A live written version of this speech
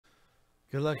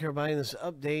Good luck, everybody, in this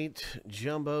update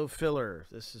jumbo filler.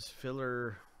 This is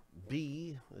filler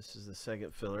B. This is the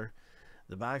second filler.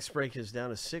 The box break is down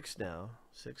to 6 now.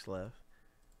 6 left.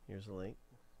 Here's the link.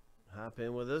 Hop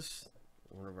in with us.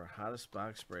 One of our hottest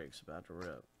box breaks about to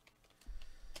rip.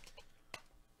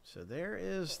 So there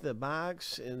is the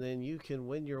box, and then you can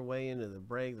win your way into the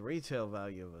break. The retail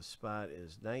value of a spot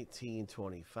is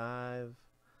 $19.25.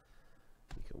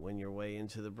 You can win your way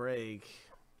into the break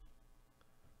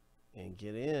and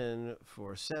get in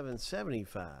for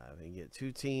 $7.75 and get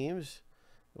 2 teams.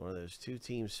 One of those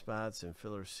 2-team spots in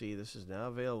filler C. This is now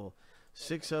available.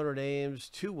 600 aims,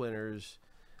 2 winners,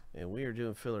 and we are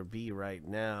doing filler B right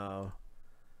now.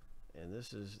 And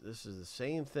this is the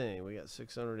same thing. We got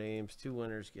 600 aims, 2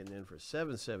 winners, getting in for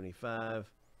 $7.75.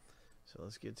 So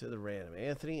let's get to the random.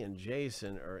 Anthony and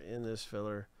Jason are in this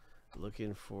filler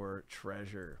looking for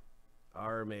treasure.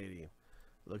 R-Matey.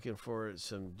 Looking for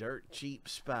some dirt cheap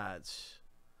spots.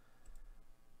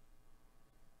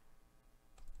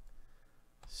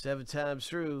 7 times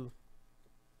through.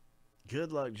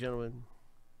 Good luck, gentlemen.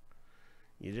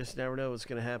 You just never know what's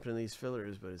going to happen in these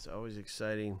fillers, but it's always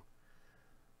exciting.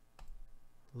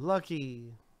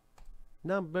 Lucky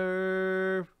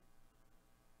number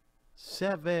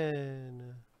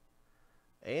 7.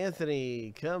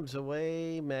 Anthony comes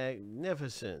away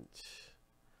magnificent.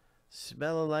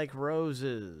 Smelling like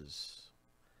roses.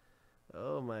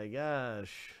 Oh my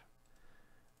gosh.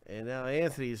 And now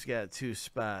Anthony's got 2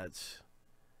 spots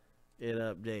in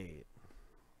update.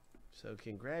 So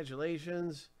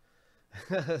congratulations.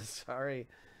 Sorry.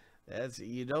 That's I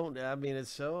mean,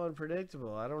 it's so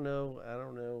unpredictable. I don't know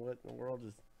what in the world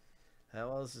is,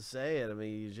 how else to say it. I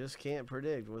mean, you just can't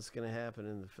predict what's going to happen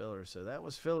in the filler. So that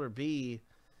was filler B.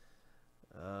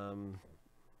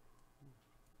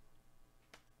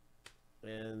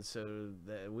 And so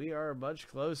that we are much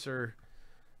closer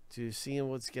to seeing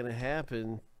what's going to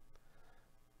happen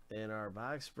in our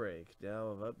box break now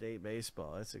of Update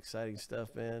Baseball. That's exciting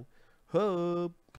stuff, man. Hope.